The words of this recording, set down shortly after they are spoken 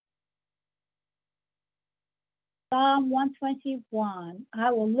Psalm 121.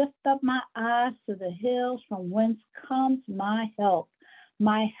 I will lift up my eyes to the hills from whence comes my help.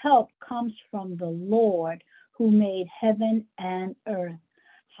 My help comes from the Lord who made heaven and earth.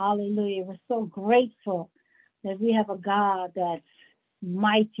 Hallelujah. We're so grateful that we have a God that's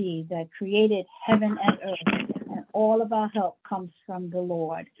mighty, that created heaven and earth, and all of our help comes from the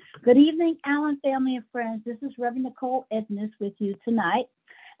Lord. Good evening, Allen family and friends. This is Reverend Nichole Edness with you tonight.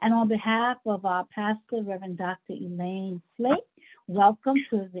 And on behalf of our pastor, Reverend Dr. Elaine Flake, welcome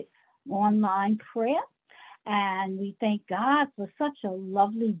to the online prayer. And we thank God for such a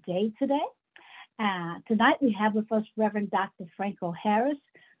lovely day today. Tonight we have with us Reverend Dr. Frankco Harris,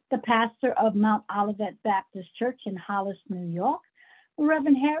 the pastor of Mount Olivet Baptist Church in Hollis, New York.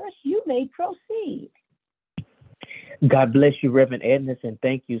 Reverend Harris, you may proceed. God bless you, Reverend Edness, and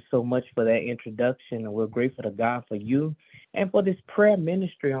thank you so much for that introduction. And we're grateful to God for you and for this prayer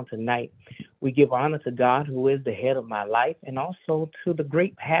ministry on tonight. We give honor to God, who is the head of my life, and also to the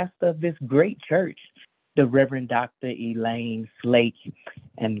great pastor of this great church, the Reverend Dr. Elaine Flake.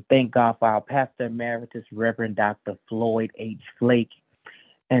 And thank God for our pastor emeritus, Reverend Dr. Floyd H. Flake.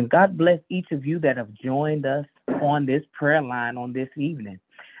 And God bless each of you that have joined us on this prayer line on this evening.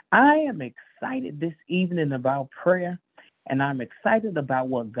 I am excited this evening about prayer, and I'm excited about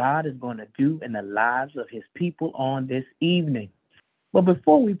what God is going to do in the lives of his people on this evening. But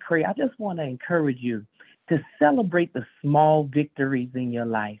before we pray, I just want to encourage you to celebrate the small victories in your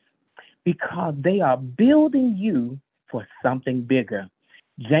life because they are building you for something bigger.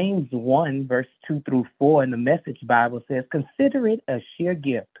 James 1, verse 2 through 4 in the Message Bible says, "Consider it a sheer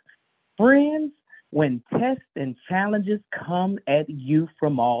gift, friends, when tests and challenges come at you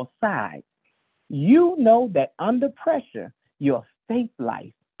from all sides. You know that under pressure, your faith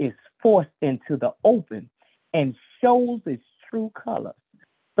life is forced into the open and shows its true colors.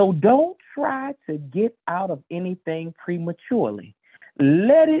 So don't try to get out of anything prematurely.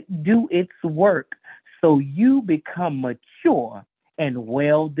 Let it do its work so you become mature and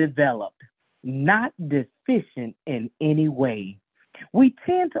well developed, not deficient in any way." We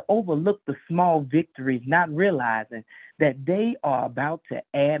tend to overlook the small victories, not realizing that they are about to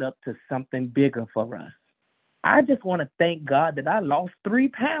add up to something bigger for us. I just want to thank God that I lost 3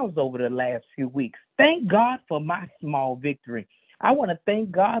 pounds over the last few weeks. Thank God for my small victory. I want to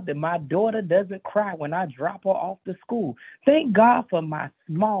thank God that my daughter doesn't cry when I drop her off to school. Thank God for my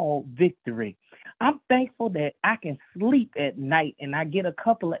small victory. I'm thankful that I can sleep at night and I get a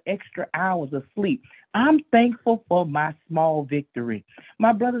couple of extra hours of sleep. I'm thankful for my small victory.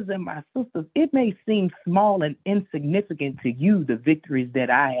 My brothers and my sisters, it may seem small and insignificant to you, the victories that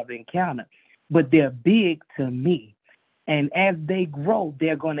I have encountered, but they're big to me. And as they grow,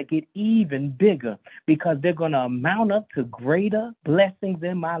 they're going to get even bigger because they're going to amount up to greater blessings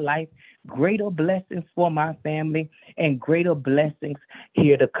in my life, greater blessings for my family, and greater blessings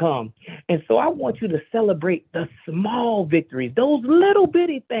here to come. And so I want you to celebrate the small victories, those little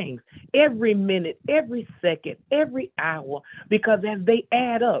bitty things, every minute, every second, every hour, because as they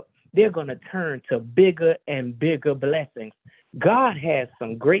add up, they're going to turn to bigger and bigger blessings. God has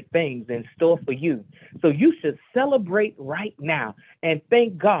some great things in store for you. So you should celebrate right now and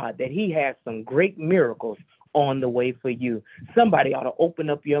thank God that he has some great miracles on the way for you. Somebody ought to open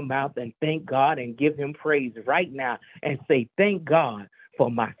up your mouth and thank God and give him praise right now and say, "Thank God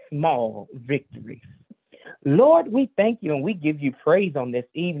for my small victories." Lord, we thank you and we give you praise on this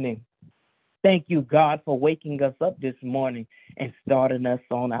evening. Thank you, God, for waking us up this morning and starting us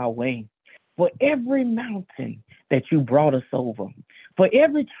on our way. For every mountain that you brought us over, for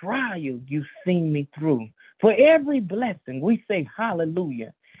every trial you've seen me through, for every blessing, we say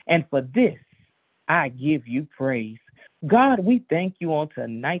hallelujah. And for this, I give you praise. God, we thank you on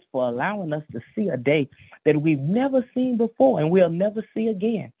tonight for allowing us to see a day that we've never seen before and we'll never see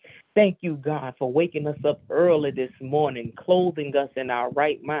again. Thank you, God, for waking us up early this morning, clothing us in our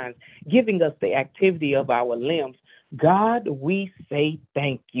right minds, giving us the activity of our limbs. God, we say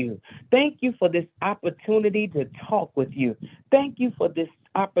thank you. Thank you for this opportunity to talk with you. Thank you for this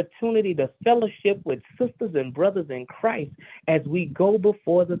opportunity to fellowship with sisters and brothers in Christ as we go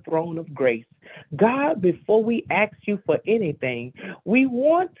before the throne of grace. God, before we ask you for anything, we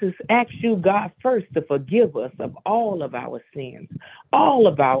want to ask you, God, first to forgive us of all of our sins, all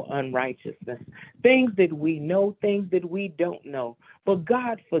of our unrighteousness, things that we know, things that we don't know. But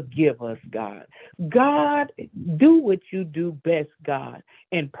God, forgive us, God. God, do what you do best, God,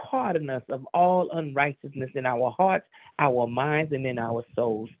 and pardon us of all unrighteousness in our hearts, our minds, and in our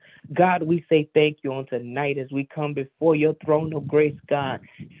souls. God, we say thank you on tonight as we come before your throne of grace, God,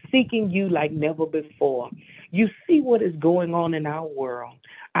 seeking you like never before. You see what is going on in our world.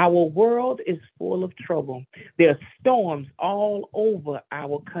 Our world is full of trouble. There are storms all over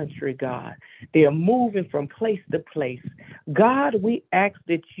our country, God. They are moving from place to place. God, we ask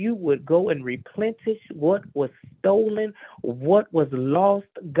that you would go and replenish what was stolen, what was lost.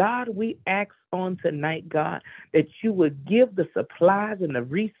 God, we ask on tonight, God, that you would give the supplies and the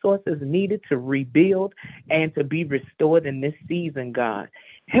resources needed to rebuild and to be restored in this season, God.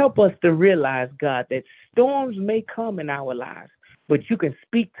 Help us to realize, God, that storms may come in our lives, but you can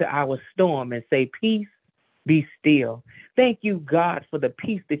speak to our storm and say, peace, be still. Thank you, God, for the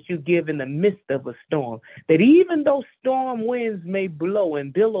peace that you give in the midst of a storm, that even though storm winds may blow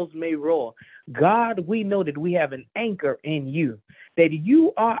and billows may roar, God, we know that we have an anchor in you, that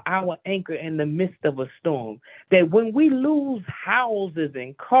you are our anchor in the midst of a storm, that when we lose houses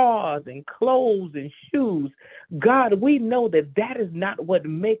and cars and clothes and shoes, God, we know that that is not what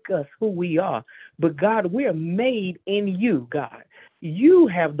makes us who we are, but God, we are made in you, God. You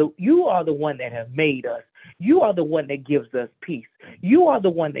are the one that have made us. You are the one that gives us peace. You are the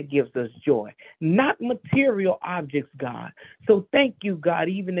one that gives us joy, not material objects, God. So thank you, God,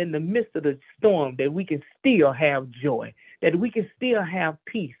 even in the midst of the storm, that we can still have joy, that we can still have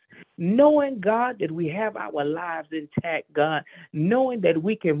peace, knowing, God, that we have our lives intact, God, knowing that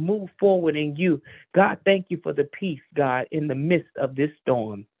we can move forward in you. God, thank you for the peace, God, in the midst of this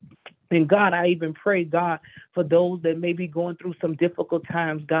storm. And God, I even pray, God, for those that may be going through some difficult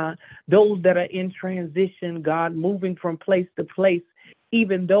times, God, those that are in transition, God, moving from place to place,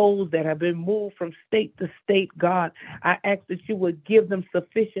 even those that have been moved from state to state, God, I ask that you would give them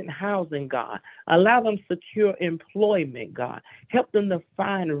sufficient housing, God. Allow them secure employment, God. Help them to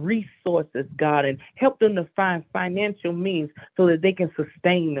find resources, God, and help them to find financial means so that they can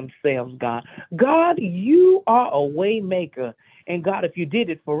sustain themselves, God. God, you are a way maker. And God, if you did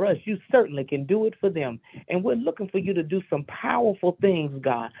it for us, you certainly can do it for them. And we're looking for you to do some powerful things,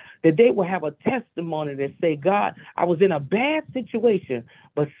 God, that they will have a testimony that say, God, I was in a bad situation,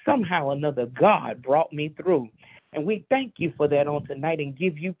 but somehow or another, God brought me through. And we thank you for that on tonight and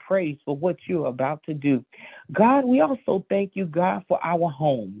give you praise for what you're about to do. God, we also thank you, God, for our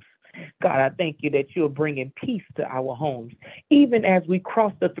homes. God, I thank you that you're bringing peace to our homes. Even as we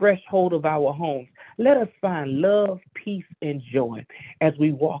cross the threshold of our homes, let us find love, peace, and joy as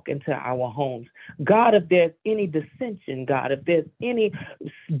we walk into our homes. God, if there's any dissension, God, if there's any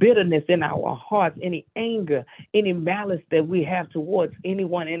bitterness in our hearts, any anger, any malice that we have towards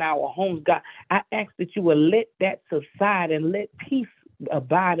anyone in our homes, God, I ask that you will let that subside and let peace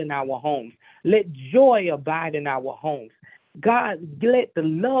abide in our homes. Let joy abide in our homes. God, let the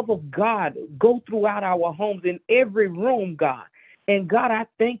love of God go throughout our homes in every room, God. And God, I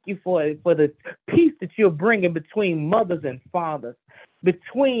thank you for the peace that you're bringing between mothers and fathers,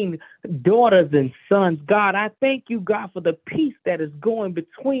 between daughters and sons. God, I thank you, God, for the peace that is going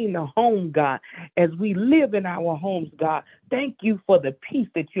between the home, God, as we live in our homes, God. Thank you for the peace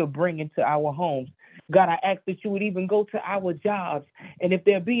that you're bringing to our homes. God, I ask that you would even go to our jobs. And if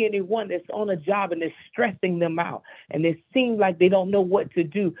there be anyone that's on a job and it's stressing them out and it seems like they don't know what to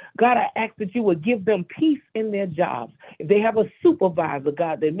do, God, I ask that you would give them peace in their jobs. If they have a supervisor,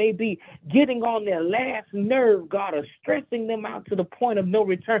 God, that may be getting on their last nerve, God, or stressing them out to the point of no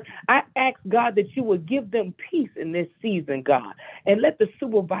return, I ask, God, that you would give them peace in this season, God. And let the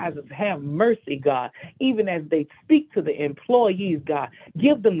supervisors have mercy, God, even as they speak to the employees, God.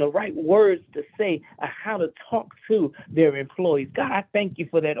 Give them the right words to say, how to talk to their employees. God, I thank you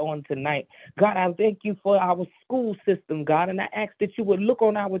for that on tonight. God, I thank you for our school system, God, and I ask that you would look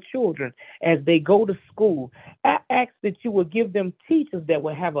on our children as they go to school. I ask that you would give them teachers that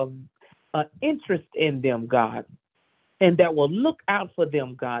will have an interest in them, God, and that will look out for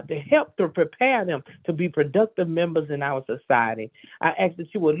them, God, to help to prepare them to be productive members in our society. I ask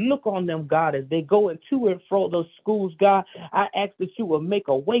that you would look on them, God, as they go into and fro those schools, God. I ask that you will make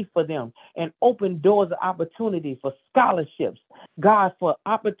a way for them and open doors of opportunity for scholarships, God, for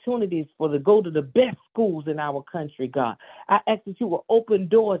opportunities for to go to the best schools in our country, God. I ask that you will open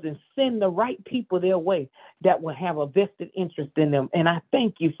doors and send the right people their way that will have a vested interest in them. And I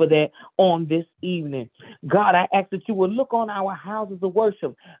thank you for that on this evening. God, I ask that you will look on our houses of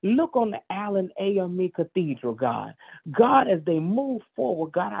worship. Look on the Allen AME Cathedral, God. God, as they move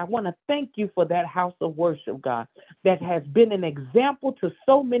forward, God, I want to thank you for that house of worship, God, that has been an example to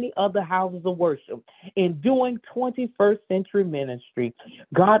so many other houses of worship in doing 21st century ministry.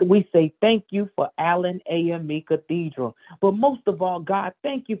 God, we say thank you for Allen AME Cathedral. But most of all, God,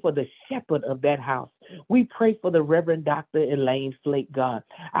 thank you for the shepherd of that house. We pray for the Reverend Dr. Elaine Flake, God.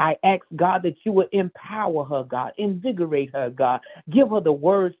 I ask, God, that you would empower her, God, invigorate her, God. Give her the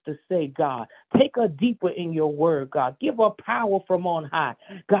words to say, God. Take her deeper in your word, God. Give her power from on high,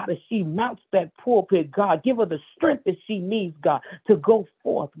 God, as she mounts that pulpit, God. Give her the strength that she needs, God, to go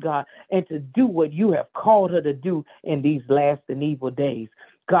forth, God, and to do what you have called her to do in these last and evil days.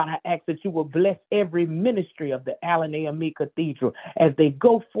 God, I ask that you will bless every ministry of the Allen AME Cathedral as they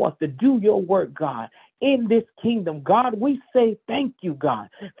go forth to do your work, God, in this kingdom. God, we say thank you, God,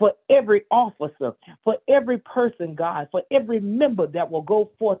 for every officer, for every person, God, for every member that will go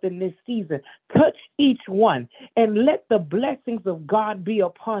forth in this season. Touch each one and let the blessings of God be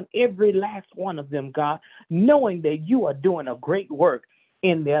upon every last one of them, God, knowing that you are doing a great work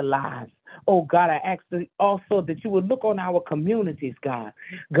in their lives. Oh, God, I ask also that you would look on our communities, God.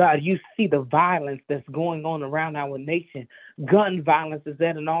 God, you see the violence that's going on around our nation. Gun violence is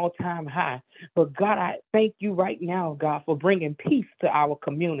at an all-time high. But, God, I thank you right now, God, for bringing peace to our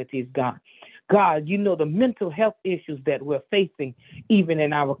communities, God. God, you know the mental health issues that we're facing even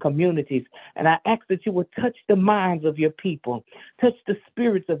in our communities. And I ask that you would touch the minds of your people, touch the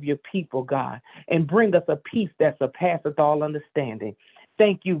spirits of your people, God, and bring us a peace that surpasseth all understanding.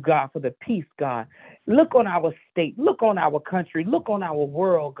 Thank you, God, for the peace, God. Look on our state, look on our country, look on our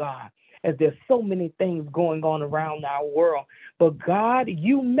world, God, as there's so many things going on around our world. But, God,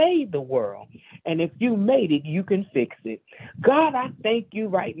 you made the world, and if you made it, you can fix it. God, I thank you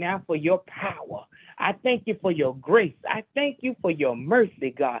right now for your power. I thank you for your grace. I thank you for your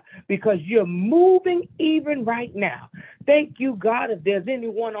mercy, God, because you're moving even right now. Thank you, God, if there's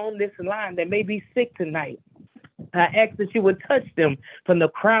anyone on this line that may be sick tonight, I ask that you would touch them from the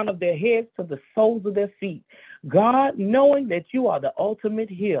crown of their heads to the soles of their feet. God, knowing that you are the ultimate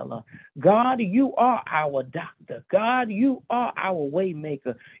healer. God, you are our doctor. God, you are our way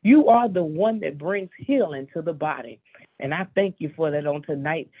maker. You are the one that brings healing to the body. And I thank you for that on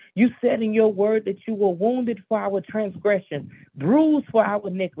tonight. You said in your word that you were wounded for our transgression, bruised for our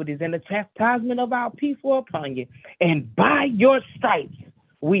iniquities, and the chastisement of our peace were upon you. And by your stripes,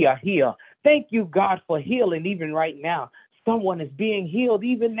 we are healed. Thank you, God, for healing even right now. Someone is being healed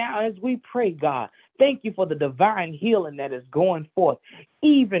even now as we pray, God. Thank you for the divine healing that is going forth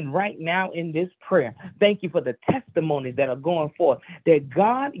even right now in this prayer. Thank you for the testimonies that are going forth that,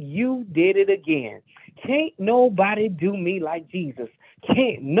 God, you did it again. Can't nobody do me like Jesus.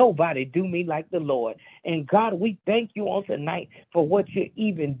 Can't nobody do me like the Lord. And, God, we thank you on tonight for what you're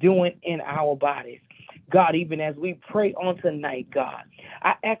even doing in our bodies. God, even as we pray on tonight, God,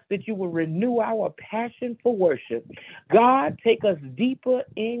 I ask that you will renew our passion for worship. God, take us deeper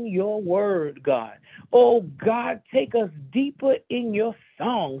in your word, God. Oh, God, take us deeper in your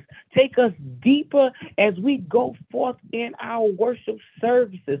songs. Take us deeper as we go forth in our worship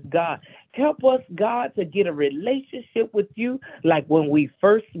services, God. Help us, God, to get a relationship with you like when we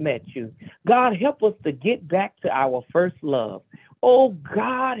first met you. God, help us to get back to our first love. Oh,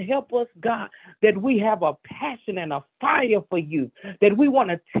 God, help us, God, that we have a passion and a fire for you, that we want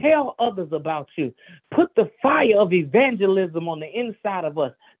to tell others about you. Put the fire of evangelism on the inside of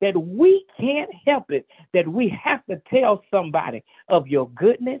us, that we can't help it, that we have to tell somebody of your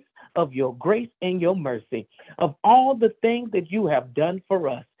goodness, of your grace, and your mercy, of all the things that you have done for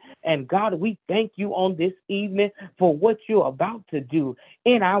us. And God, we thank you on this evening for what you're about to do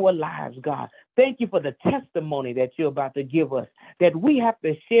in our lives, God. Thank you for the testimony that you're about to give us, that we have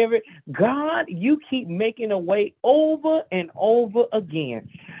to share it. God, you keep making a way over and over again.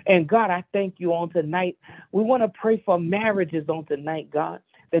 And God, I thank you on tonight. We want to pray for marriages on tonight, God,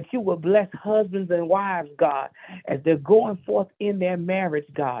 that you will bless husbands and wives, God, as they're going forth in their marriage,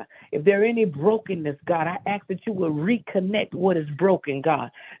 God. If there any brokenness, God, I ask that you will reconnect what is broken, God.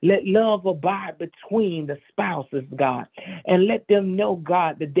 Let love abide between the spouses, God, and let them know,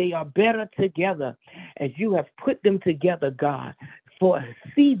 God, that they are better together as you have put them together, God, for a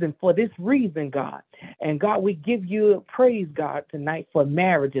season, for this reason, God. And God, we give you praise, God, tonight for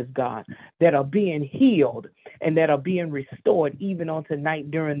marriages, God, that are being healed and that are being restored even on tonight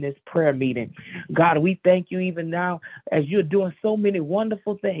during this prayer meeting. God, we thank you even now as you're doing so many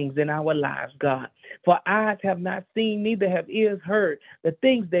wonderful things in our lives, God. For eyes have not seen, neither have ears heard the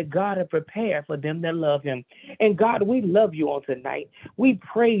things that God has prepared for them that love him. And God, we love you on tonight. We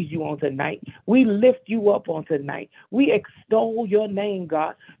praise you on tonight. We lift you up on tonight. We extol your name,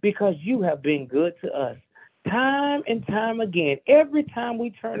 God, because you have been good to us. Time and time again, every time we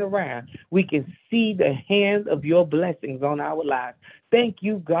turn around, we can see the hands of your blessings on our lives. Thank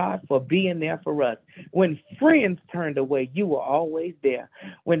you, God, for being there for us. When friends turned away, you were always there.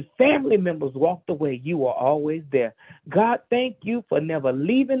 When family members walked away, you were always there. God, thank you for never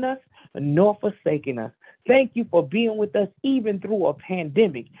leaving us nor forsaking us. Thank you for being with us even through a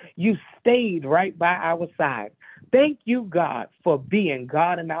pandemic. You stayed right by our side. Thank you, God, for being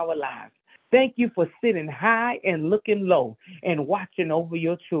God in our lives. Thank you for sitting high and looking low and watching over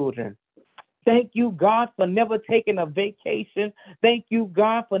your children. Thank you, God, for never taking a vacation. Thank you,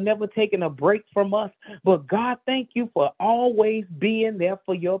 God, for never taking a break from us. But God, thank you for always being there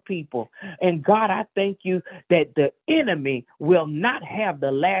for your people. And God, I thank you that the enemy will not have the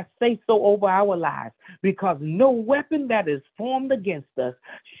last say so over our lives, because no weapon that is formed against us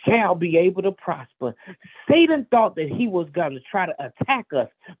shall be able to prosper. Satan thought that he was going to try to attack us,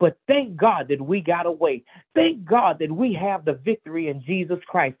 but thank God that we got away. Thank God that we have the victory in Jesus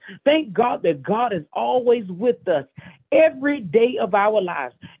Christ. Thank God that God is always with us every day of our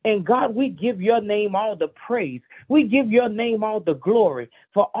lives. And God, we give your name all the praise. We give your name all the glory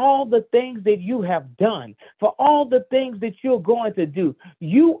for all the things that you have done, for all the things that you're going to do.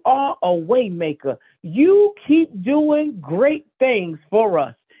 You are a way maker. You keep doing great things for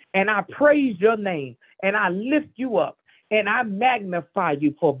us. And I praise your name and I lift you up. And I magnify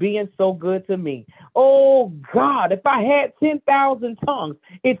you for being so good to me. Oh, God, if I had 10,000 tongues,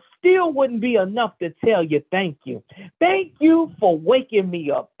 it still wouldn't be enough to tell you thank you. Thank you for waking me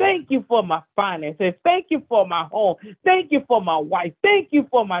up. Thank you for my finances. Thank you for my home. Thank you for my wife. Thank you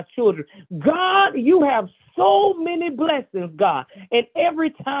for my children. God, you have so many blessings, God. And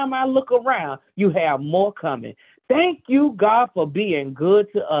every time I look around, you have more coming. Thank you, God, for being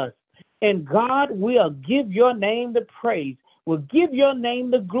good to us. And God, we'll give your name the praise. We'll give your name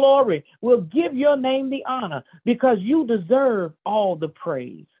the glory. We'll give your name the honor, because you deserve all the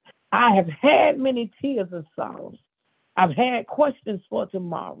praise. I have had many tears and sorrows. I've had questions for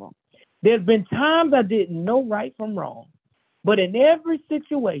tomorrow. There's been times I didn't know right from wrong. But in every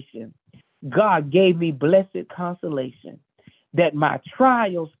situation, God gave me blessed consolation that my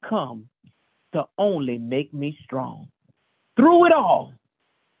trials come to only make me strong. Through it all,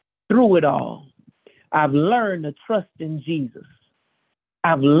 I've learned to trust in Jesus.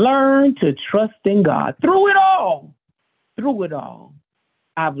 I've learned to trust in God. Through it all,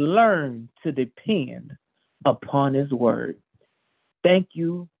 I've learned to depend upon his word. Thank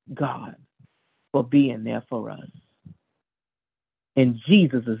you, God, for being there for us. In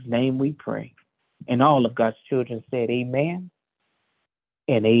Jesus' name we pray. And all of God's children said amen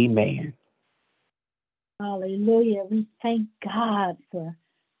and amen. Hallelujah. We thank God for,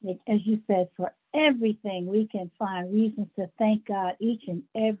 as you said, for everything. We can find reasons to thank God each and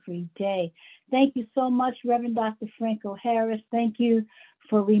every day. Thank you so much, Reverend Dr. Frankco Harris. Thank you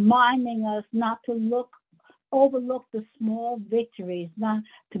for reminding us not to overlook the small victories, not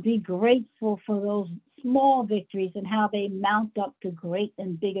to be grateful for those small victories and how they mount up to great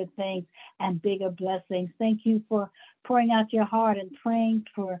and bigger things and bigger blessings. Thank you for pouring out your heart and praying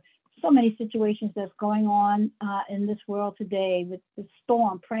for so many situations that's going on in this world today with the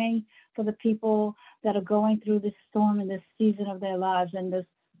storm, praying for the people that are going through this storm in this season of their lives and the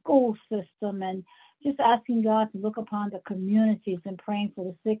school system, and just asking God to look upon the communities and praying for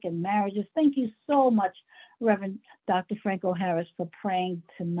the sick and marriages. Thank you so much, Reverend Dr. Frankco Harris, for praying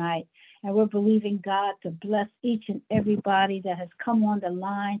tonight. And we're believing God to bless each and everybody that has come on the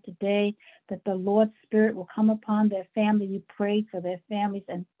line today, that the Lord's Spirit will come upon their family. You prayed for their families,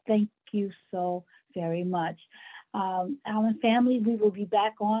 and thank you so very much. Our family, we will be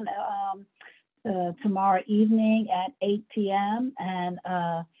back on tomorrow evening at 8 p.m. And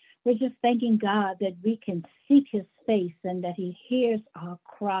we're just thanking God that we can seek his face and that he hears our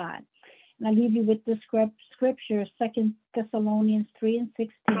cry. And I leave you with the scripture, 2 Thessalonians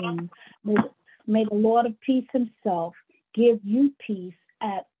 3:16. May the Lord of peace himself give you peace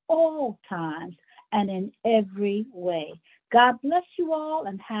at all times and in every way. God bless you all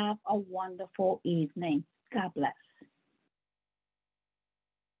and have a wonderful evening. God bless.